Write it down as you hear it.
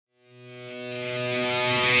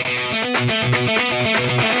The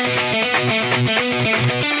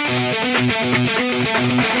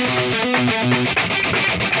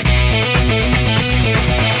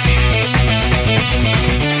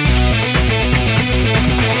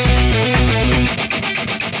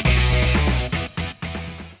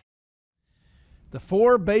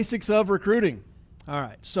 4 basics of recruiting. All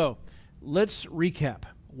right, so let's recap.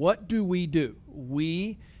 What do?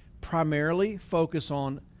 We primarily focus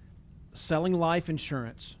on selling life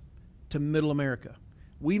insurance to middle America.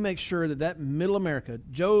 We make sure that middle America,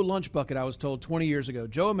 Joe Lunchbucket, I was told 20 years ago,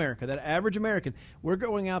 Joe America, that average American, we're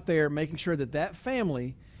going out there making sure that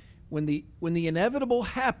family, when the inevitable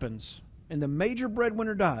happens and the major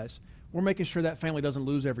breadwinner dies, we're making sure that family doesn't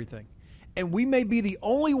lose everything. And we may be the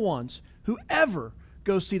only ones who ever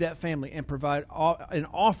go see that family and provide and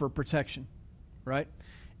offer protection, right?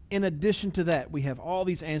 In addition to that, we have all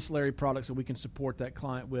these ancillary products that we can support that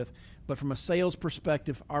client with. But from a sales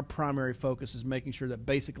perspective, our primary focus is making sure that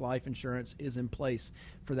basic life insurance is in place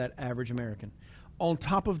for that average American. On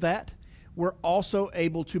top of that, we're also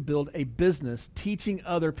able to build a business teaching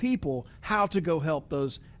other people how to go help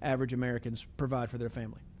those average Americans provide for their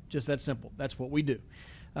family. Just that simple. That's what we do.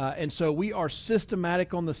 And so we are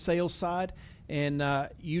systematic on the sales side, and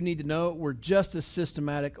you need to know we're just as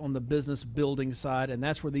systematic on the business building side, and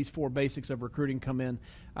that's where these 4 basics of recruiting come in.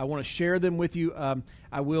 I want to share them with you.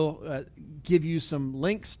 I will give you some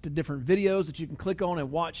links to different videos that you can click on and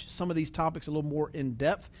watch some of these topics a little more in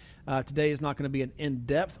depth. Today is not going to be an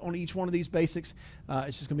in-depth on each one of these basics.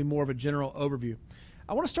 It's just going to be more of a general overview.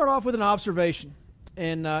 I want to start off with an observation,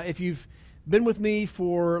 and if you've been with me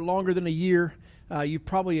for longer than a year, you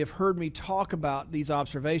probably have heard me talk about these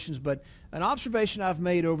observations, but an observation I've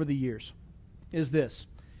made over the years is this.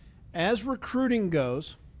 As recruiting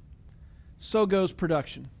goes, so goes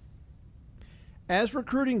production. As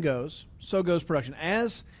recruiting goes, so goes production.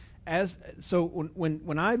 So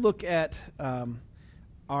when I look at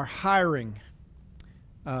our hiring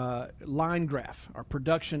line graph, our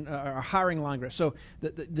production, our hiring line graph, so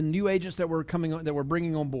the new agents that we're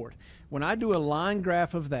bringing on board, when I do a line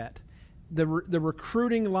graph of that, the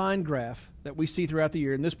recruiting line graph that we see throughout the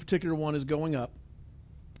year, and this particular one is going up.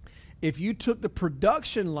 If you took the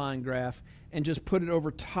production line graph and just put it over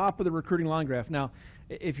top of the recruiting line graph, now,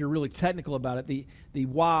 if you're really technical about it, the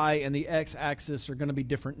Y and the X axis are going to be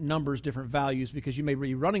different numbers, different values, because you may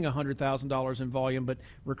be running $100,000 in volume, but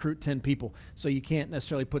recruit 10 people. So you can't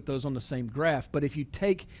necessarily put those on the same graph. But if you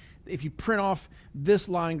print off this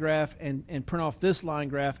line graph and print off this line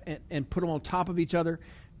graph and put them on top of each other,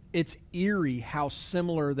 it's eerie how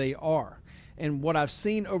similar they are. And what I've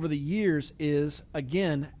seen over the years is,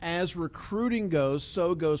 again, as recruiting goes,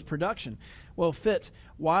 so goes production. Well, Fitz,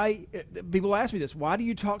 why? People ask me this. Why do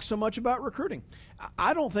you talk so much about recruiting?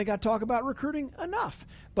 I don't think I talk about recruiting enough.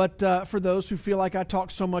 But for those who feel like I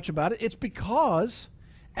talk so much about it, it's because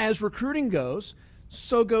as recruiting goes,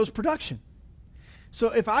 so goes production. So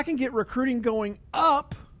if I can get recruiting going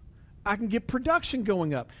up, I can get production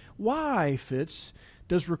going up. Why, Fitz,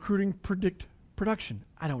 does recruiting predict production?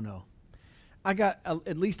 I don't know. I got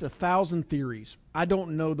at least 1,000 theories. I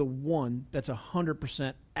don't know the one that's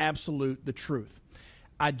 100% absolute the truth.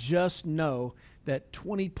 I just know that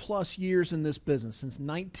 20 plus years in this business, since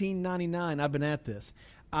 1999 I've been at this,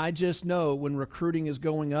 I just know when recruiting is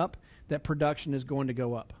going up, that production is going to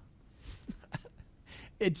go up.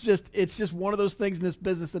 It's just one of those things in this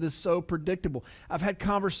business that is so predictable. I've had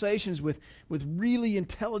conversations with really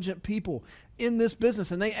intelligent people in this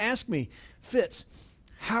business, and they ask me, Fitz,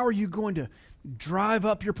 how are you going to drive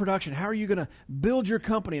up your production? How are you going to build your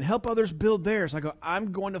company and help others build theirs? I go,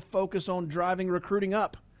 I'm going to focus on driving recruiting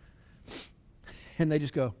up. And they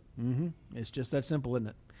just go, it's just that simple, isn't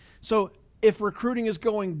it? So if recruiting is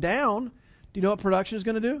going down, do you know what production is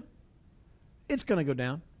going to do? It's going to go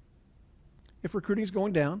down. If recruiting is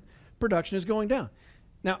going down, production is going down.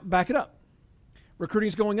 Now, back it up. Recruiting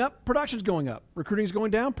is going up, production is going up. Recruiting is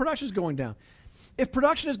going down, production is going down. If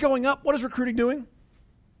production is going up, what is recruiting doing?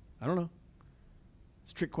 I don't know.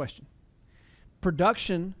 It's a trick question.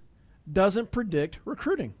 Production doesn't predict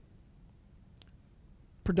recruiting.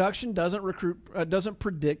 Production doesn't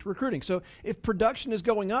predict recruiting. So if production is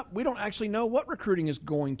going up, we don't actually know what recruiting is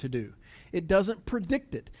going to do. It doesn't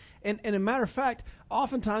predict it. And a matter of fact,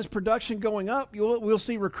 oftentimes production going up, we'll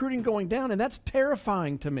see recruiting going down, and that's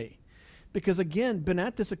terrifying to me. Because again, been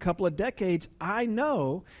at this a couple of decades, I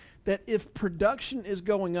know that if production is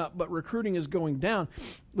going up but recruiting is going down,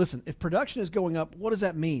 listen, if production is going up, what does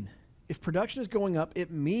that mean? If production is going up,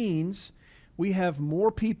 it means we have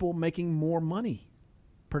more people making more money.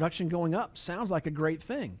 Production going up sounds like a great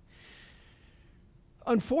thing.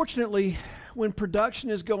 Unfortunately, when production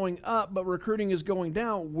is going up but recruiting is going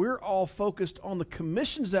down, we're all focused on the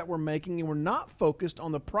commissions that we're making, and we're not focused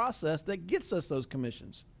on the process that gets us those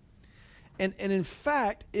commissions. And in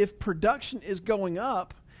fact, if production is going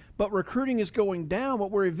up but recruiting is going down,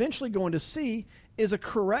 what we're eventually going to see is a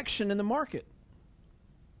correction in the market.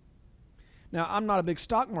 Now, I'm not a big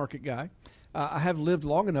stock market guy. I have lived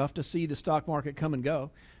long enough to see the stock market come and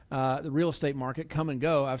go, the real estate market come and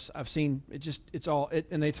go. I've seen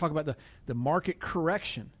and they talk about the market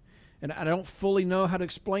correction. And I don't fully know how to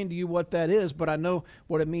explain to you what that is, but I know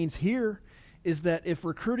what it means here is that if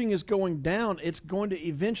recruiting is going down, it's going to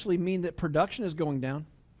eventually mean that production is going down,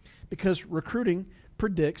 because recruiting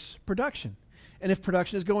predicts production. And if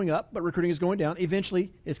production is going up but recruiting is going down,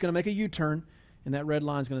 eventually it's going to make a U-turn, and that red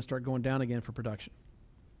line is going to start going down again for production.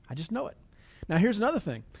 I just know it. Now, here's another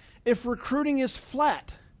thing. If recruiting is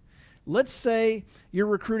flat, let's say you're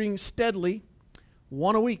recruiting steadily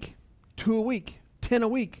 1 a week, 2 a week, 10 a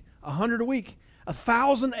week, 100 a week,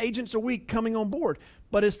 1,000 agents a week coming on board,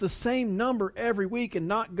 but it's the same number every week and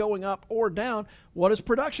not going up or down, what is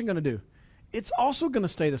production going to do? It's also going to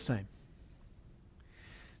stay the same.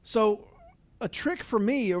 So a trick for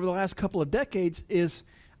me over the last couple of decades is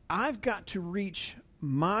I've got to reach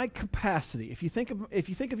my capacity. If you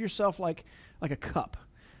think of yourself like a cup,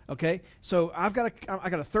 okay? So I got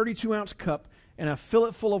a 32 ounce cup, and I fill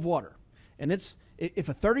it full of water. And if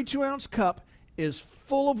a 32 ounce cup is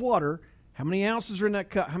full of water, how many ounces are in that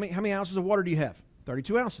cup? How many ounces of water do you have?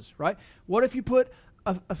 32 ounces, right? What if you put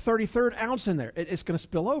a 33rd ounce in there? It's going to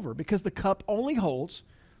spill over because the cup only holds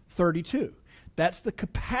 32. That's the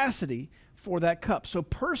capacity for that cup. So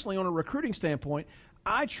personally, on a recruiting standpoint,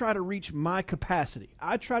 I try to reach my capacity.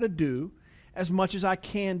 I try to do as much as I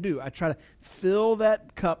can do. I try to fill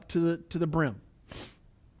that cup to the brim.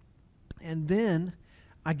 And then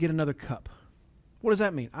I get another cup. What does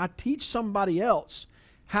that mean? I teach somebody else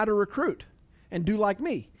how to recruit and do like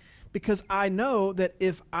me, because I know that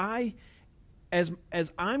if as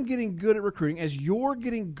I'm getting good at recruiting, as you're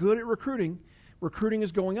getting good at recruiting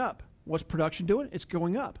is going up. What's production doing? It's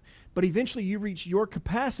going up. But eventually you reach your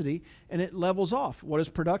capacity and it levels off. What is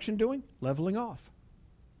production doing? Leveling off.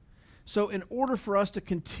 So in order for us to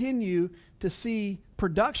continue to see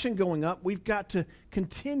production going up, we've got to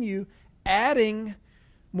continue adding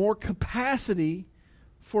more capacity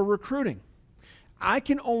for recruiting. I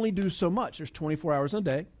can only do so much. There's 24 hours in a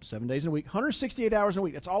day, 7 days in a week, 168 hours in a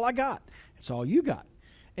week. That's all I got. That's all you got.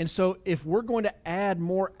 And so if we're going to add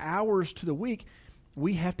more hours to the week,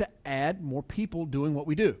 we have to add more people doing what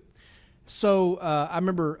we do. So I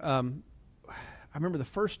remember the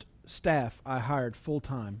first staff I hired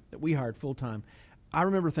full-time, that we hired full-time, I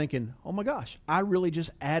remember thinking, oh my gosh, I really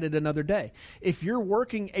just added another day. If you're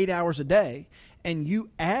working 8 hours a day and you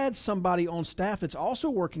add somebody on staff that's also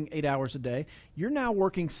working 8 hours a day, you're now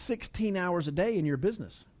working 16 hours a day in your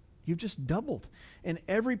business. You've just doubled. And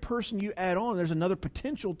every person you add on, there's another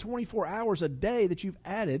potential 24 hours a day that you've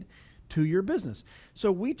added to your business.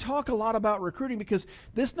 So we talk a lot about recruiting because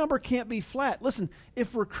this number can't be flat. Listen,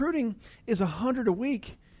 if recruiting is 100 a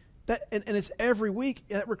week, and it's every week,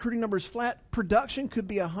 that recruiting number is flat, production could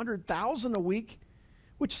be 100,000 a week,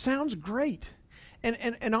 which sounds great.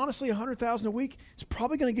 And honestly, 100,000 a week is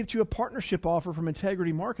probably going to get you a partnership offer from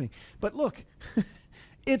Integrity Marketing. But look,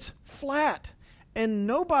 it's flat. And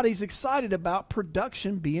nobody's excited about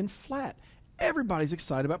production being flat. Everybody's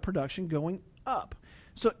excited about production going up.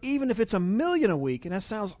 So even if it's $1 million a week, and that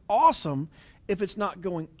sounds awesome, if it's not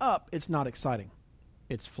going up, it's not exciting.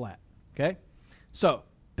 It's flat, okay? So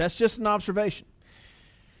that's just an observation.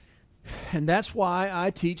 And that's why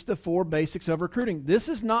I teach the 4 basics of recruiting. This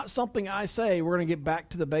is not something I say, we're going to get back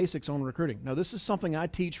to the basics on recruiting. No, this is something I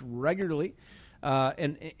teach regularly.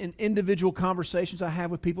 And in individual conversations I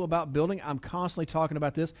have with people about building, I'm constantly talking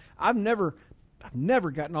about this. I've never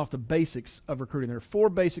gotten off the basics of recruiting. There are 4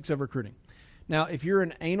 basics of recruiting. Now, if you're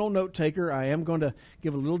an anal note taker, I am going to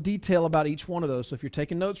give a little detail about each one of those. So if you're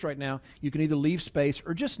taking notes right now, you can either leave space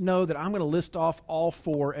or just know that I'm going to list off all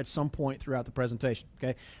 4 at some point throughout the presentation.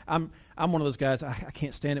 Okay, I'm one of those guys. I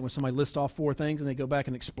can't stand it when somebody lists off 4 things and they go back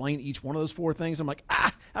and explain each one of those 4 things. I'm like,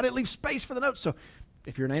 I didn't leave space for the notes. So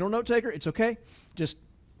if you're an anal note taker, it's okay. Just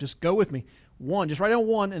go with me. 1, just write down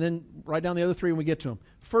 1 and then write down the other 3 when we get to them.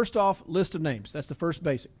 First off, list of names. That's the first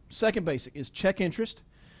basic. Second basic is check interest.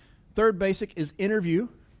 Third basic is interview.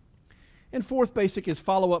 And 4th basic is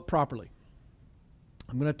follow up properly.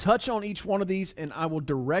 I'm going to touch on each one of these, and I will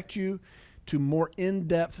direct you to more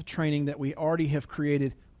in-depth training that we already have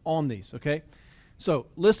created on these, okay? So,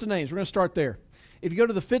 list of names. We're going to start there. If you go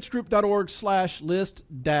to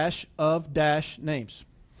thefitzgroup.org/list-of-names,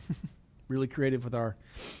 really creative with our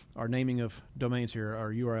naming of domains here,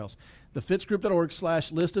 our URLs.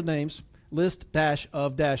 thefitzgroup.org/list of names,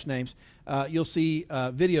 list-of-names. You'll see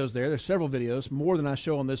videos there. There's several videos, more than I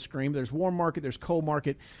show on this screen. There's warm market, there's cold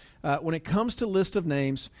market. When it comes to list of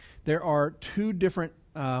names, there are two different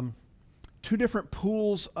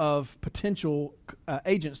pools of potential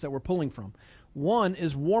agents that we're pulling from. One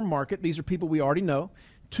is warm market. These are people we already know.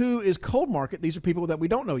 Two is cold market. These are people that we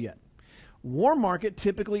don't know yet. Warm market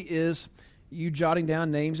typically is you jotting down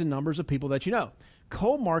names and numbers of people that you know.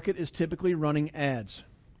 Cold market is typically running ads.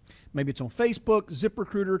 Maybe it's on Facebook,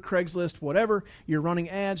 ZipRecruiter, Craigslist, whatever. You're running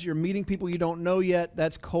ads. You're meeting people you don't know yet.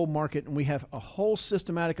 That's cold market, and we have a whole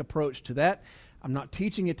systematic approach to that. I'm not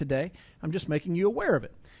teaching it today. I'm just making you aware of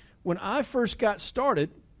it. When I first got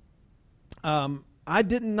started, I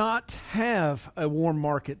did not have a warm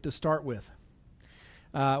market to start with.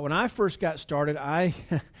 When I first got started, I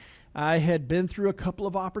had been through a couple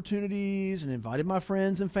of opportunities and invited my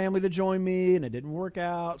friends and family to join me, and it didn't work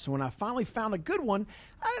out. So when I finally found a good one,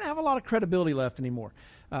 I didn't have a lot of credibility left anymore.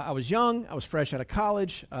 I was young. I was fresh out of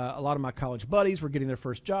college. A lot of my college buddies were getting their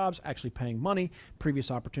first jobs, actually paying money. Previous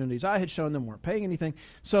opportunities I had shown them weren't paying anything.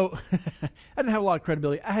 So I didn't have a lot of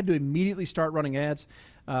credibility. I had to immediately start running ads.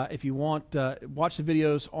 If you want, watch the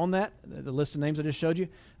videos on that, the list of names I just showed you.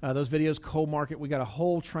 Those videos, cold market, we got a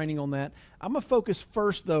whole training on that. I'm going to focus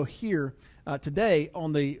first, though, here today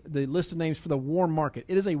on the list of names for the warm market.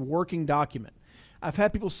 It is a working document. I've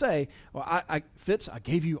had people say, well, Fitz, I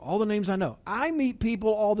gave you all the names I know. I meet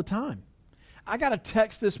people all the time. I got a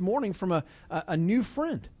text this morning from a new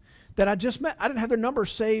friend that I just met. I didn't have their number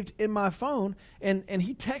saved in my phone, and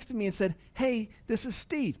he texted me and said, hey, this is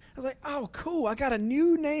Steve. I was like, oh, cool. I got a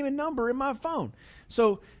new name and number in my phone.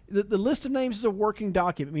 So the list of names is a working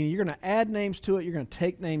document, meaning you're going to add names to it. You're going to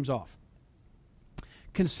take names off.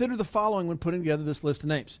 Consider the following when putting together this list of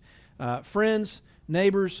names. Friends,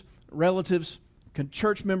 neighbors, relatives,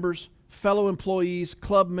 church members, fellow employees,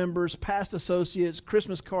 club members, past associates,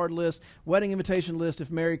 Christmas card list, wedding invitation list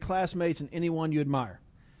if married, classmates, and anyone you admire.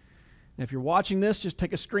 And if you're watching this, just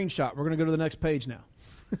take a screenshot. We're going to go to the next page now.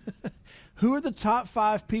 Who are the top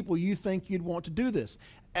 5 people you think you'd want to do this?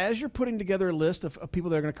 As you're putting together a list of people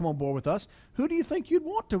that are going to come on board with us, who do you think you'd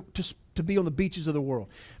want to be on the beaches of the world?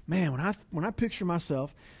 Man, when I picture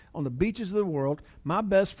myself on the beaches of the world, my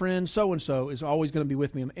best friend so-and-so is always going to be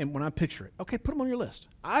with me. And when I picture it, okay, put them on your list.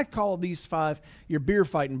 I call these 5 your beer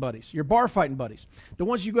fighting buddies, your bar fighting buddies. The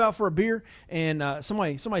ones you go out for a beer and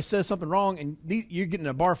somebody says something wrong and you're getting in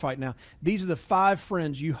a bar fight now. These are the 5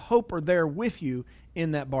 friends you hope are there with you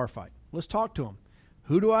in that bar fight. Let's talk to them.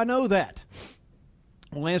 Who do I know that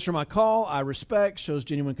will answer my call, I respect, shows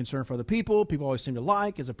genuine concern for other people always seem to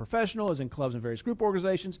like, is a professional, is in clubs and various group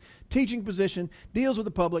organizations, teaching position, deals with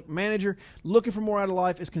the public, manager, looking for more out of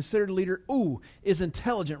life, is considered a leader, is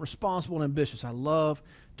intelligent, responsible, and ambitious. I love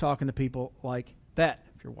talking to people like that.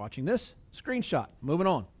 If you're watching this, screenshot. Moving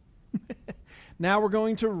on. Now we're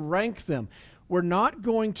going to rank them. We're not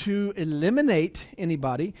going to eliminate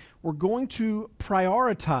anybody. We're going to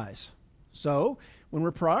prioritize. So when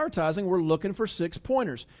we're prioritizing, we're looking for 6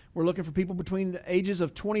 pointers. We're looking for people between the ages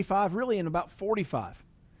of 25, really, and about 45.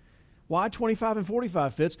 Why 25 and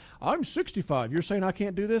 45, Fitz? I'm 65. You're saying I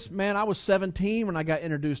can't do this? Man, I was 17 when I got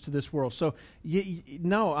introduced to this world. So,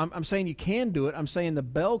 no, I'm saying you can do it. I'm saying the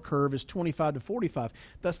bell curve is 25 to 45.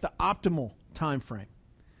 That's the optimal time frame.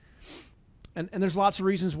 And there's lots of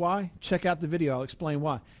reasons why. Check out the video. I'll explain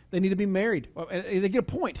why. They need to be married. They get a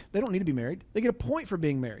point. They don't need to be married. They get a point for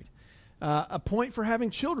being married. A point for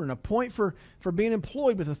having children, a point for being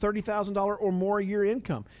employed with a $30,000 or more a year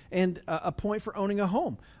income, and a point for owning a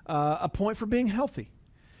home, a point for being healthy.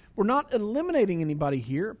 We're not eliminating anybody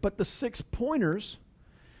here, but the 6 pointers,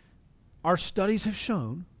 our studies have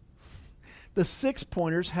shown, the 6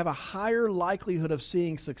 pointers have a higher likelihood of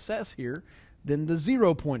seeing success here than the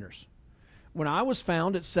 0 pointers. When I was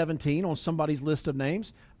found at 17 on somebody's list of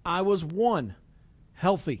names, I was 1,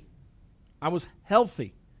 healthy. I was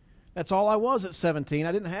healthy. That's all I was at 17.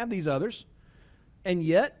 I didn't have these others. And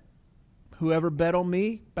yet, whoever bet on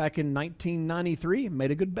me back in 1993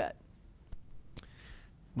 made a good bet.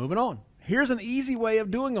 Moving on. Here's an easy way of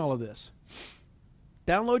doing all of this.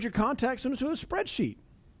 Download your contacts into a spreadsheet.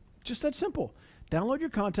 Just that simple. Download your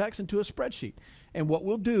contacts into a spreadsheet. And what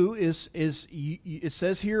we'll do is it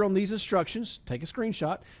says here on these instructions, take a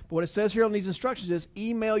screenshot, but what it says here on these instructions is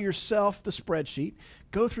email yourself the spreadsheet,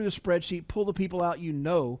 go through the spreadsheet, pull the people out you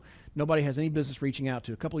know nobody has any business reaching out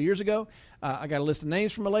to. A couple of years ago, I got a list of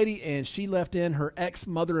names from a lady, and she left in her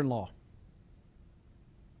ex-mother-in-law.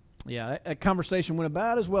 Yeah, that conversation went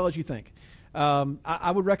about as well as you think.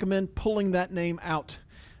 I would recommend pulling that name out.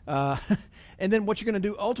 And then what you're going to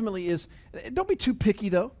do ultimately is, don't be too picky,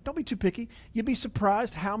 though. Don't be too picky. You'd be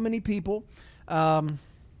surprised how many people,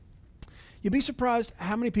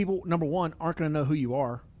 number one, aren't going to know who you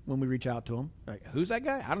are when we reach out to them. Like, who's that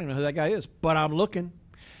guy? I don't even know who that guy is, but I'm looking.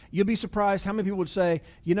 You'll be surprised how many people would say,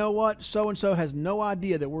 you know what, so-and-so has no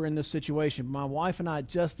idea that we're in this situation. My wife and I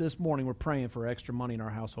just this morning were praying for extra money in our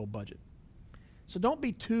household budget. So don't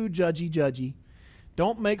be too judgy.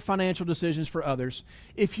 Don't make financial decisions for others.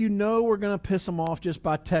 If you know we're going to piss them off just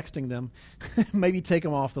by texting them, maybe take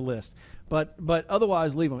them off the list. But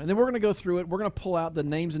otherwise, leave them. And then we're going to go through it. We're going to pull out the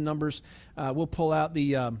names and numbers. We'll pull out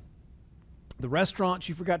the restaurants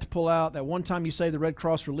you forgot to pull out. That one time you say the Red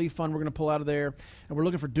Cross Relief Fund, we're going to pull out of there. And we're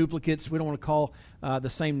looking for duplicates. We don't want to call the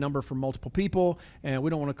same number for multiple people. And we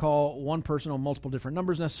don't want to call one person on multiple different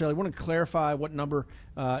numbers necessarily. We want to clarify what number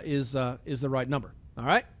is the right number. All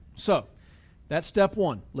right? So that's step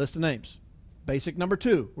one, list of names. Basic number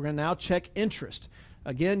two, we're going to now check interest.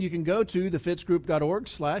 Again, you can go to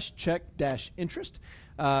thefitzgroup.org/check-interest.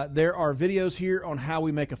 There are videos here on how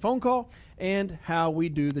we make a phone call and how we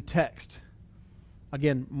do the text.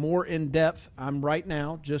 Again, more in depth. I'm right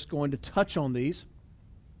now just going to touch on these.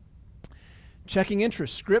 Checking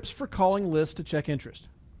interest. Scripts for calling lists to check interest.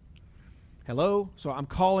 Hello. So I'm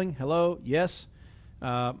calling. Hello. Yes.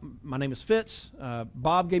 My name is Fitz.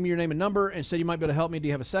 Bob gave me your name and number and said you might be able to help me. Do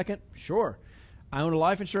you have a second? Sure. I own a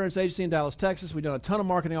life insurance agency in Dallas, Texas. We've done a ton of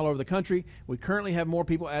marketing all over the country. We currently have more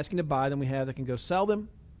people asking to buy than we have that can go sell them.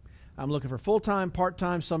 I'm looking for full-time,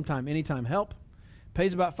 part-time, sometime, anytime help.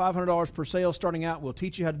 Pays about $500 per sale starting out. We'll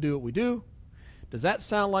teach you how to do what we do. Does that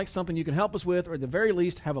sound like something you can help us with, or at the very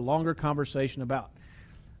least have a longer conversation about?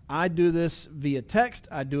 I do this via text.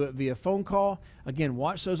 I do it via phone call. Again,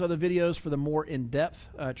 watch those other videos for the more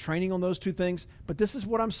in-depth training on those two things. But this is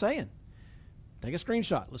what I'm saying. Take a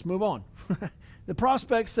screenshot. Let's move on. The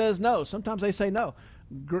prospect says no. Sometimes they say no.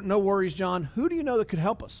 No worries, John. Who do you know that could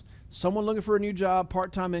help us? Someone looking for a new job,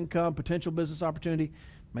 part-time income, potential business opportunity.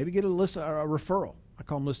 Maybe get a referral. I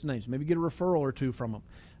call them list of names. Maybe get a referral or two from them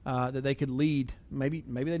that they could lead. Maybe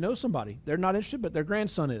they know somebody. They're not interested, but their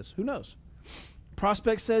grandson is. Who knows?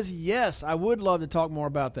 Prospect says, yes, I would love to talk more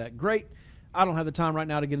about that. Great. I don't have the time right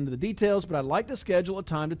now to get into the details, but I'd like to schedule a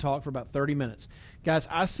time to talk for about 30 minutes. Guys,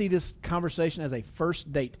 I see this conversation as a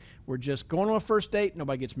first date. We're just going on a first date.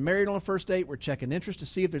 Nobody gets married on a first date. We're checking interest to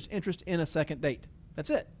see if there's interest in a second date. That's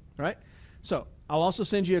it, all right? So I'll also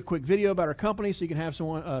send you a quick video about our company so you can have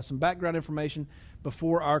some background information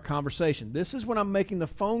before our conversation. This is when I'm making the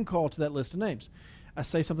phone call to that list of names. I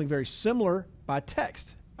say something very similar by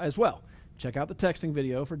text as well. Check out the texting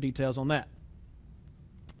video for details on that.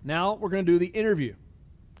 Now we're going to do the interview.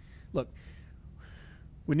 Look,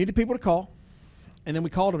 we needed people to call, and then we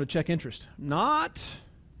called them to check interest. Not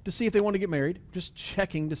to see if they want to get married, just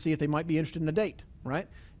checking to see if they might be interested in a date, right?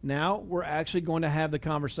 Now we're actually going to have the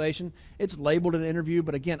conversation. It's labeled an interview,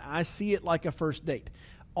 but again, I see it like a first date.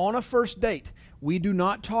 On a first date, we do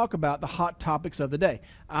not talk about the hot topics of the day.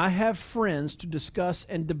 I have friends to discuss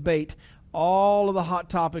and debate all of the hot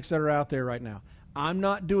topics that are out there right now. I'm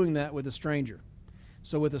not doing that with a stranger.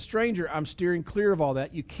 So with a stranger, I'm steering clear of all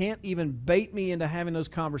that. You can't even bait me into having those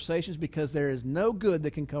conversations because there is no good that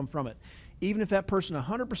can come from it. Even if that person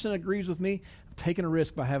 100% agrees with me, I'm taking a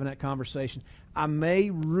risk by having that conversation. I may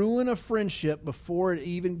ruin a friendship before it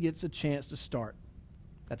even gets a chance to start.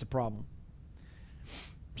 That's a problem.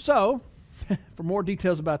 So, for more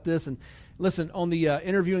details about this, and listen, on the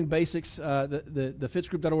interviewing basics, the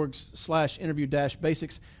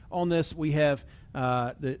fitzgroup.org/interview-basics, on this we have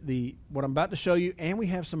what I'm about to show you, and we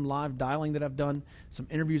have some live dialing that I've done, some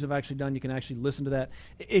interviews I've actually done. You can actually listen to that.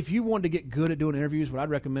 If you want to get good at doing interviews, what I'd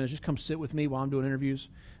recommend is just come sit with me while I'm doing interviews,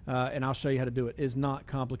 and I'll show you how to do it. It's not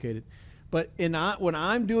complicated. But when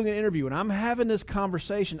I'm doing an interview, when I'm having this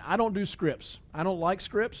conversation, I don't do scripts. I don't like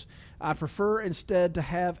scripts. I prefer instead to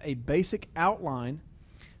have a basic outline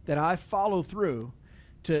that I follow through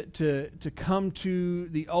to come to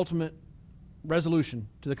the ultimate resolution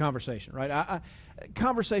to the conversation, right?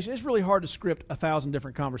 Conversation, it's really hard to script 1,000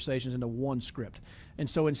 different conversations into one script. And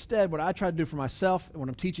so instead, what I try to do for myself when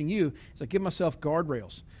I'm teaching you is I give myself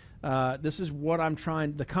guardrails. This is what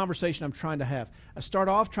the conversation I'm trying to have. I start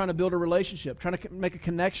off trying to build a relationship, trying to make a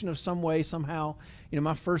connection of some way, somehow. You know,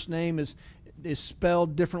 my first name is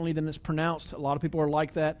spelled differently than it's pronounced. A lot of people are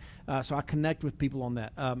like that, so I connect with people on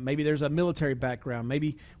that. Maybe there's a military background.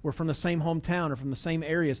 Maybe we're from the same hometown or from the same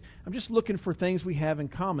areas. I'm just looking for things we have in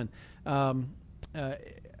common.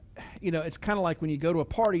 You know, it's kind of like when you go to a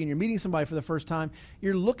party and you're meeting somebody for the first time,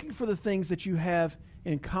 you're looking for the things that you have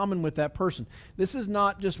in common with that person. This is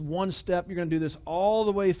not just one step. You're going to do this all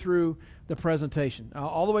the way through the presentation,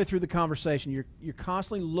 all the way through the conversation. You're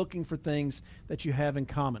constantly looking for things that you have in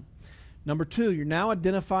common. Number two, you're now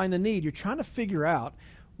identifying the need. You're trying to figure out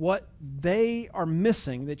what they are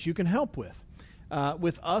missing that you can help with.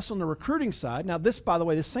 With us on the recruiting side, now this, by the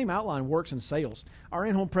way, this same outline works in sales. Our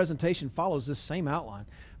in-home presentation follows this same outline.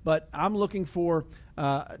 But I'm looking for,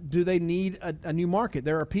 do they need a new market?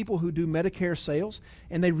 There are people who do Medicare sales,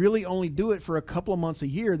 and they really only do it for a couple of months a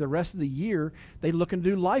year. The rest of the year, they look and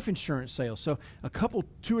do life insurance sales. So a couple,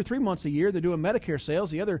 2 or 3 months a year, they're doing Medicare sales.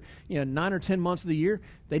 The other 9 or 10 months of the year,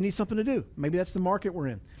 they need something to do. Maybe that's the market we're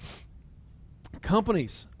in.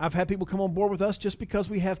 Companies. I've had people come on board with us just because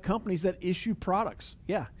we have companies that issue products.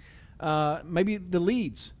 Yeah. Maybe the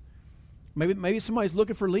leads. Maybe somebody's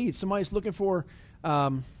looking for leads. Somebody's looking for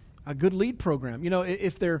a good lead program.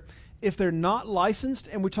 If they're not licensed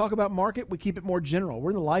and we talk about market, we keep it more general.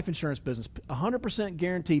 We're in the life insurance business. 100%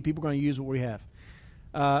 guaranteed people are going to use what we have.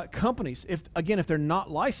 Companies, if they're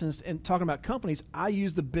not licensed, and talking about companies, I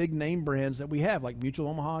use the big name brands that we have, like Mutual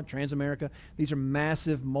Omaha, Transamerica. These are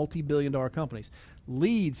massive multi-billion-dollar companies.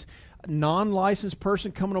 Leads, non-licensed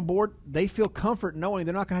person coming on board, they feel comfort knowing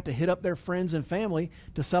they're not going to have to hit up their friends and family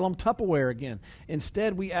to sell them Tupperware again.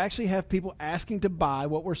 Instead, we actually have people asking to buy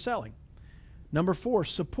what we're selling. Number 4,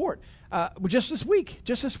 support. Just this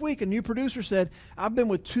week, a new producer said, I've been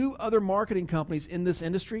with 2 other marketing companies in this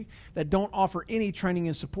industry that don't offer any training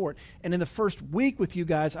and support. And in the first week with you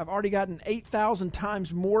guys, I've already gotten 8,000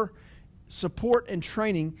 times more support and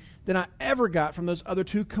training than I ever got from those other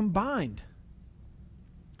 2 combined.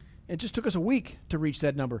 It just took us a week to reach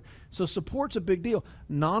that number. So support's a big deal.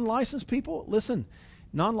 Non-licensed people, listen,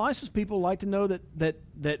 non-licensed people like to know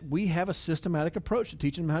that we have a systematic approach to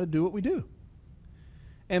teaching them how to do what we do.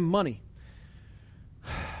 And money.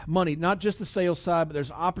 Money, not just the sales side, but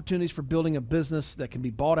there's opportunities for building a business that can be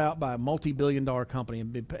bought out by a multi-billion-dollar company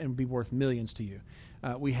and be worth millions to you.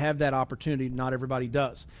 We have that opportunity. Not everybody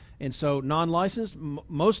does. And so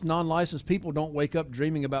most non-licensed people don't wake up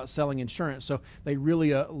dreaming about selling insurance. So they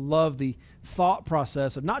really love the thought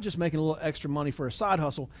process of not just making a little extra money for a side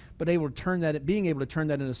hustle, but being able to turn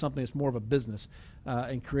that into something that's more of a business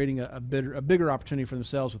and creating a bigger opportunity for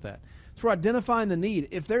themselves with that. So we're identifying the need.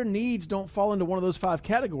 If their needs don't fall into one of those 5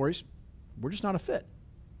 categories, we're just not a fit.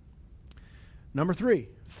 Number 3,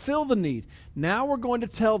 fill the need. Now we're going to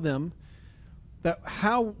tell them that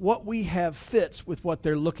what we have fits with what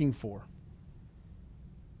they're looking for.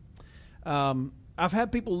 I've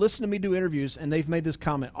had people listen to me do interviews, and they've made this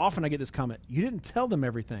comment. Often I get this comment, you didn't tell them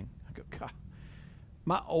everything. I go, God,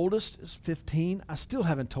 my oldest is 15. I still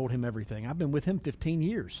haven't told him everything. I've been with him 15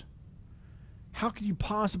 years. How could you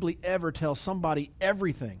possibly ever tell somebody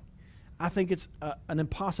everything? I think it's an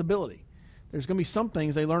impossibility. There's going to be some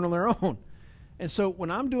things they learn on their own. And so when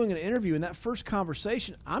I'm doing an interview in that first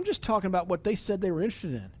conversation, I'm just talking about what they said they were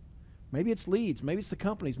interested in. Maybe it's leads, maybe it's the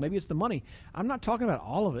companies, maybe it's the money. I'm not talking about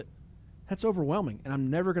all of it. That's overwhelming, and I'm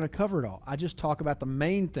never going to cover it all. I just talk about the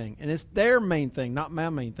main thing, and it's their main thing, not my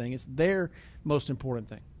main thing. It's their most important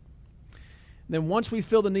thing. And then once we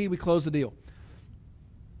fill the need, we close the deal.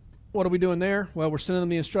 What are we doing there? Well, we're sending them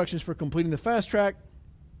the instructions for completing the fast track.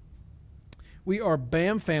 We are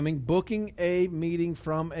bam-famming, booking a meeting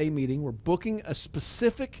from a meeting. We're booking a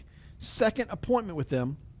specific second appointment with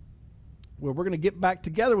them where we're going to get back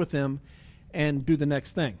together with them and do the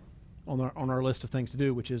next thing on our list of things to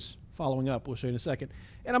do, which is following up. We'll show you in a second.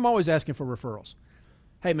 And I'm always asking for referrals.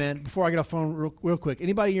 Hey, man, before I get off the phone real quick,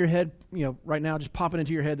 anybody in your head, right now, just popping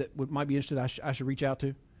into your head that might be interested I should reach out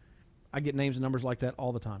to? I get names and numbers like that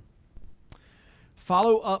all the time.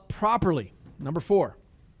 Follow up properly. Number 4.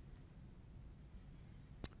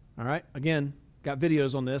 All right. Again, got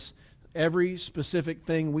videos on this. Every specific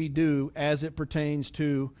thing we do as it pertains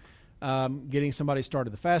to getting somebody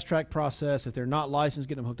started. The fast track process. If they're not licensed,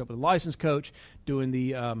 get them hooked up with a licensed coach. Doing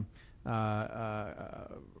the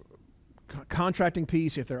contracting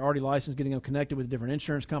piece. If they're already licensed, getting them connected with different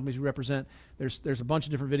insurance companies we represent. There's a bunch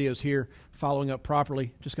of different videos here. Following up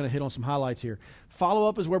properly. Just going to hit on some highlights here. Follow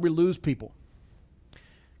up is where we lose people.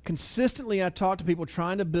 Consistently, I talk to people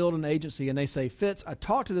trying to build an agency, and they say, Fitz, I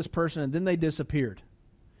talked to this person, and then they disappeared.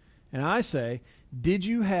 And I say, did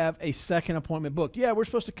you have a second appointment booked? Yeah, we're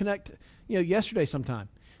supposed to connect yesterday sometime.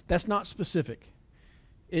 That's not specific.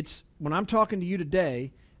 It's when I'm talking to you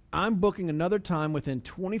today, I'm booking another time within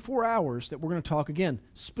 24 hours that we're going to talk again,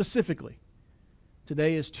 specifically.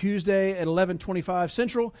 Today is Tuesday at 11:25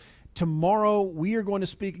 Central. Tomorrow, we are going to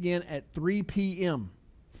speak again at 3 p.m.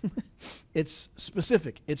 It's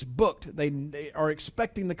specific. It's booked. They are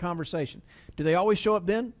expecting the conversation. Do they always show up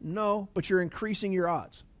then? No, but you're increasing your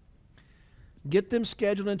odds. Get them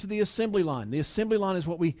scheduled into the assembly line. The assembly line is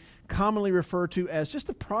what we commonly refer to as just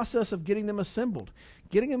the process of getting them assembled,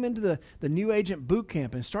 getting them into the new agent boot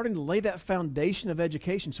camp and starting to lay that foundation of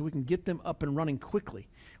education so we can get them up and running quickly.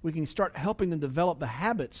 We can start helping them develop the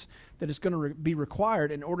habits that is going to be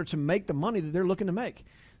required in order to make the money that they're looking to make.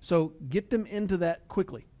 So get them into that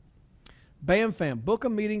quickly. Bam fam, book a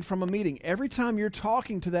meeting from a meeting. Every time you're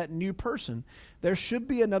talking to that new person, there should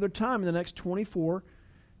be another time in the next 24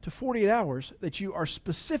 to 48 hours that you are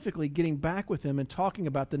specifically getting back with them and talking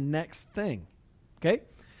about the next thing. Okay?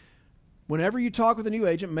 Whenever you talk with a new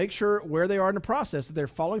agent, make sure where they are in the process, that they're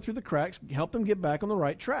following through the cracks, help them get back on the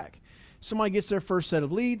right track. Somebody gets their first set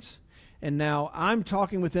of leads, and now I'm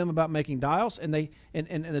talking with them about making dials, and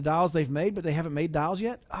the dials they've made, but they haven't made dials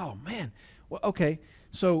yet. Oh, man. Well, okay.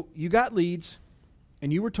 So you got leads,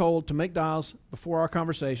 and you were told to make dials before our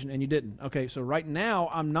conversation, and you didn't. Okay, so right now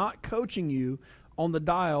I'm not coaching you on the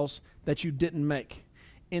dials that you didn't make.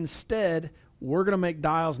 Instead, we're going to make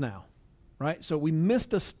dials now, right? So we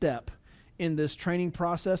missed a step in this training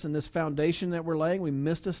process and this foundation that we're laying. We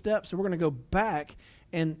missed a step, so we're going to go back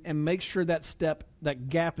and make sure that step, that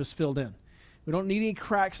gap is filled in. We don't need any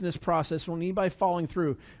cracks in this process. We don't need anybody falling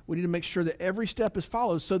through. We need to make sure that every step is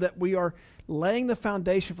followed so that we are laying the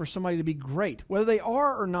foundation for somebody to be great. Whether they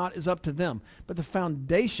are or not is up to them, but the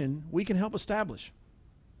foundation we can help establish.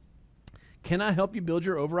 Can I help you build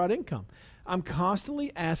your override income? I'm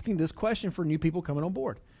constantly asking this question for new people coming on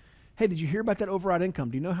board. Hey, did you hear about that override income?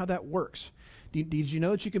 Do you know how that works? Did you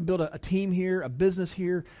know that you can build a team here, a business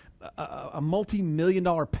here, a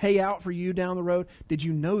multi-million-dollar payout for you down the road? Did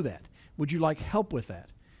you know that? Would you like help with that?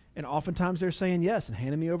 And oftentimes they're saying yes and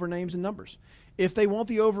handing me over names and numbers. If they want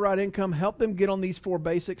the override income, help them get on these 4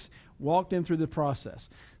 basics, walk them through the process.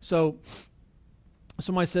 So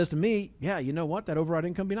somebody says to me, yeah, you know what, that override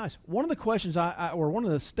income would be nice. One of the questions or one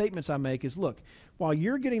of the statements I make is, look, while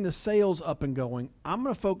you're getting the sales up and going, I'm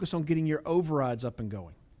going to focus on getting your overrides up and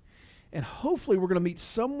going. And hopefully we're going to meet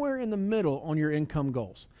somewhere in the middle on your income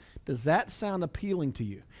goals. Does that sound appealing to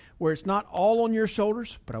you? Where it's not all on your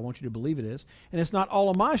shoulders, but I want you to believe it is, and it's not all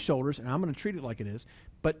on my shoulders, and I'm going to treat it like it is,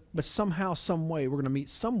 but somehow, some way, we're going to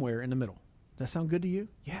meet somewhere in the middle. Does that sound good to you?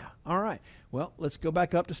 Yeah. All right. Well, let's go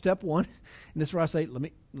back up to step 1. And this is where I say,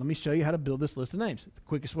 let me show you how to build this list of names. The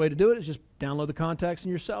quickest way to do it is just download the contacts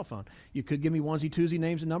in your cell phone. You could give me onesie, twosie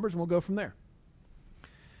names and numbers, and we'll go from there.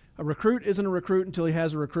 A recruit isn't a recruit until he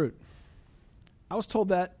has a recruit. I was told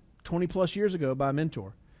that 20 plus years ago by a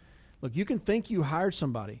mentor. Look, you can think you hired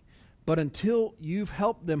somebody, but until you've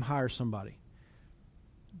helped them hire somebody,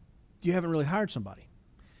 you haven't really hired somebody.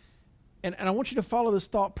 And I want you to follow this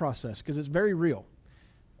thought process because it's very real.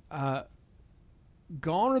 Gone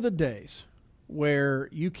are the days where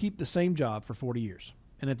you keep the same job for 40 years.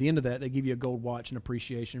 And at the end of that, they give you a gold watch and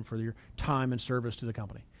appreciation for your time and service to the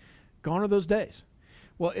company. Gone are those days.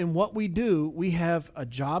 Well, in what we do, we have a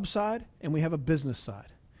job side and we have a business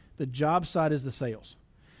side. The job side is the sales.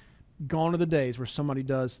 Gone are the days where somebody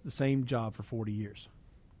does the same job for 40 years.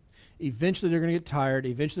 Eventually they're going to get tired.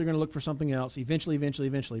 Eventually they're going to look for something else.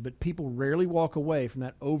 Eventually. But people rarely walk away from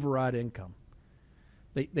that override income.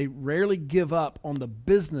 They rarely give up on the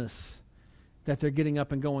business that they're getting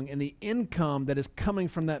up and going and the income that is coming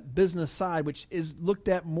from that business side, which is looked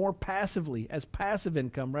at more passively as passive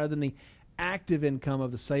income rather than the active income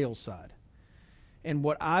of the sales side. And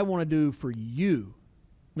what I want to do for you,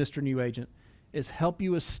 Mr. New Agent, is help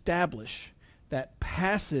you establish that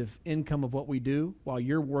passive income of what we do while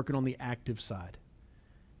you're working on the active side.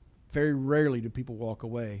 Very rarely do people walk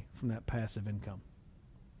away from that passive income.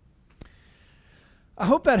 I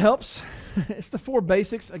hope that helps. It's the 4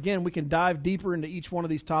 basics. Again, we can dive deeper into each one of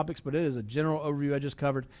these topics, but it is a general overview I just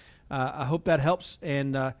covered. I hope that helps.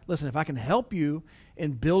 And listen, if I can help you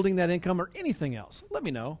in building that income or anything else, let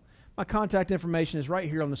me know. My contact information is right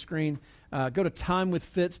here on the screen. Go to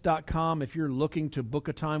timewithfitz.com if you're looking to book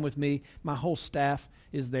a time with me. My whole staff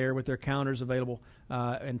is there with their calendars available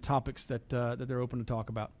and topics that they're open to talk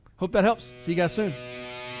about. Hope that helps. See you guys soon.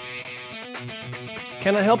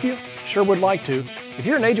 Can I help you? Sure would like to. If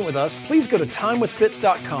you're an agent with us, please go to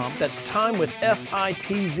timewithfitz.com. That's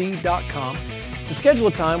timewithfitz.com to schedule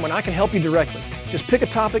a time when I can help you directly. Just pick a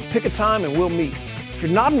topic, pick a time, and we'll meet. If you're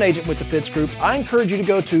not an agent with the Fitz Group, I encourage you to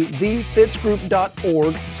go to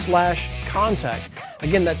thefitzgroup.org/contact.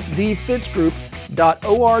 Again, that's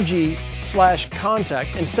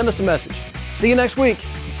thefitzgroup.org/contact and send us a message. See you next week.